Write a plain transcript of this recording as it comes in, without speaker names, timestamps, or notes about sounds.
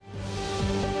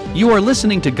You are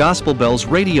listening to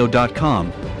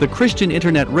GospelBellsRadio.com, the Christian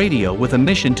internet radio with a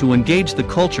mission to engage the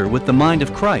culture with the mind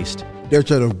of Christ. Dear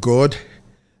child of God,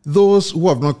 those who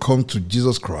have not come to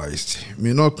Jesus Christ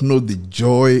may not know the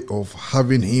joy of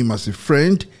having Him as a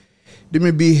friend. They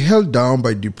may be held down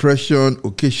by depression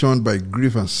occasioned by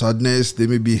grief and sadness. They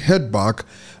may be held back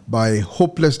by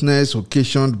hopelessness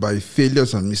occasioned by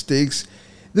failures and mistakes.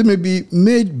 They may be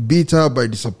made bitter by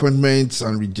disappointments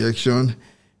and rejection.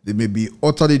 They may be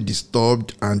utterly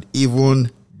disturbed and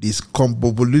even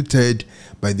discombobulated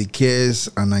by the cares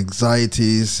and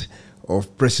anxieties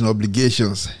of pressing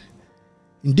obligations.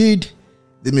 Indeed,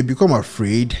 they may become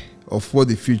afraid of what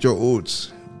the future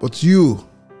holds. But you,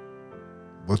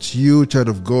 child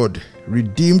of God,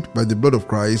 redeemed by the blood of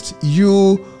Christ,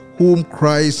 you whom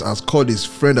Christ has called his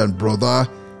friend and brother,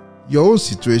 your own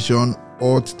situation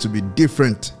ought to be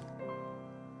different.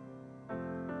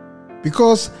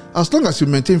 Because as long as you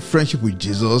maintain friendship with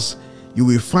Jesus, you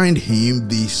will find him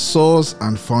the source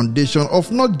and foundation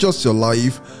of not just your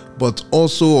life, but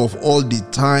also of all the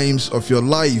times of your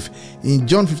life. In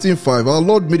John 15:5, our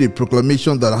Lord made a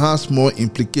proclamation that has more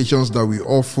implications than we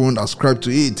often ascribe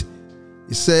to it.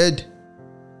 He said,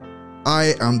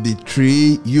 I am the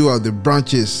tree, you are the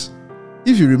branches.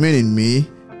 If you remain in me,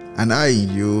 and I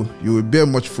in you, you will bear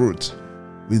much fruit.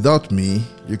 Without me,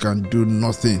 you can do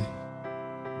nothing.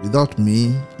 Without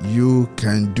me, you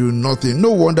can do nothing.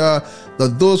 No wonder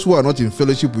that those who are not in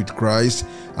fellowship with Christ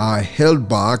are held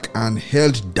back and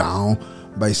held down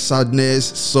by sadness,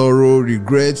 sorrow,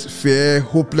 regret, fear,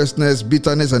 hopelessness,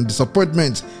 bitterness, and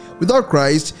disappointment. Without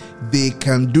Christ, they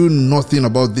can do nothing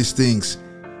about these things.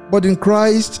 But in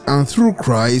Christ and through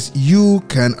Christ, you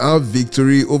can have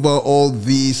victory over all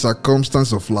these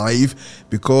circumstances of life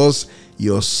because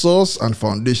your source and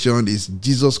foundation is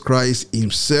Jesus Christ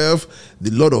himself, the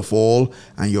Lord of all,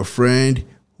 and your friend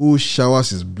who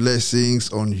showers his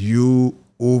blessings on you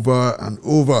over and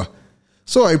over.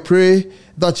 So I pray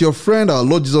that your friend, our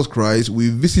Lord Jesus Christ,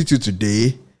 will visit you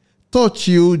today, touch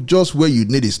you just where you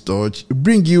need his touch,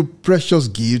 bring you precious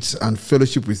gifts and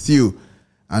fellowship with you.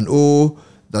 And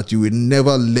that you will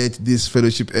never let this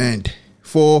fellowship end.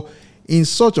 For in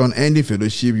such unending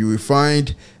fellowship, you will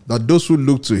find that those who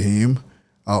look to him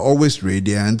are always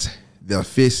radiant. Their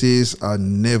faces are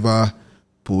never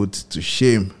put to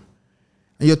shame.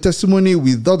 And your testimony,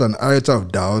 without an iota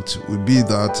of doubt, will be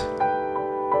that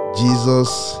Jesus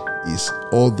is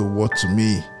all the world to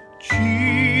me.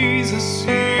 Jesus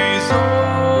is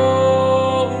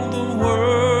all the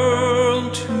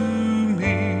world to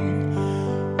me,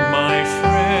 my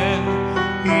friend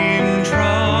in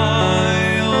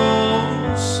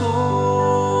trial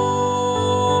sore.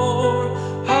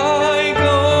 I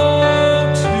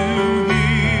go to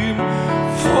him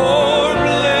for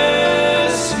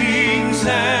blessings,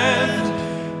 and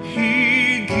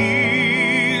he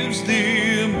gives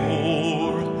them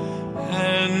more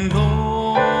and more.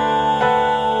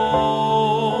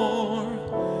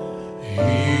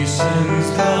 He sends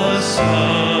the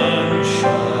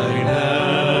sunshine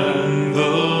and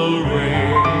the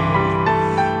rain.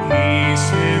 He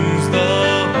sends the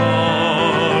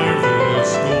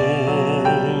harvest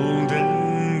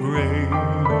golden grain.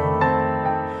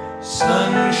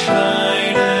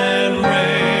 Sunshine and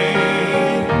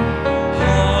rain,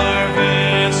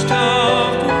 harvest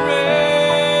of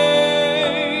grain.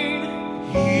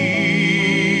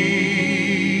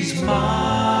 He's my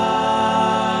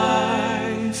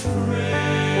friend.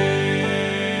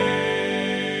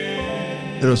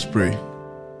 Let us pray.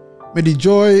 May the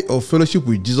joy of fellowship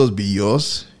with Jesus be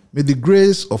yours. May the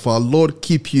grace of our Lord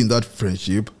keep you in that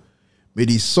friendship. May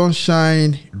the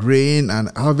sunshine, rain,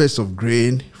 and harvest of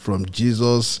grain from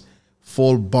Jesus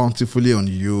fall bountifully on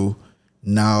you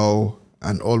now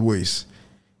and always.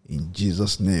 In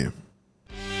Jesus' name.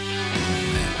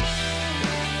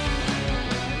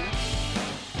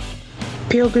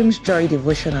 Pilgrim's Joy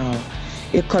Devotional,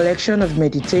 a collection of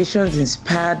meditations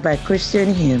inspired by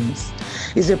Christian hymns,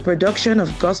 is a production of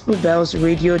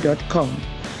GospelBellsRadio.com,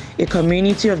 a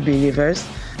community of believers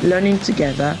learning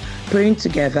together, praying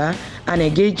together, and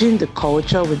engaging the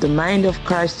culture with the mind of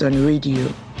Christ on radio.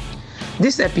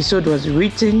 This episode was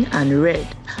written and read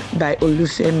by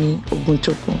Olufemi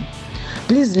Oguntokun.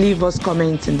 Please leave us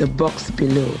comments in the box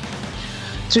below.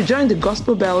 To join the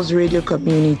Gospel Bells radio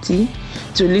community,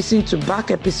 to listen to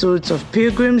back episodes of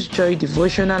Pilgrim's Joy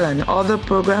Devotional and other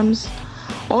programs,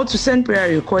 or to send prayer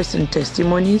requests and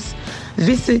testimonies,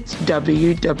 visit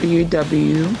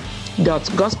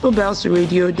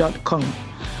www.gospelbellsradio.com.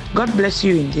 God bless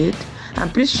you indeed,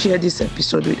 and please share this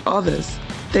episode with others.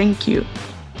 Thank you.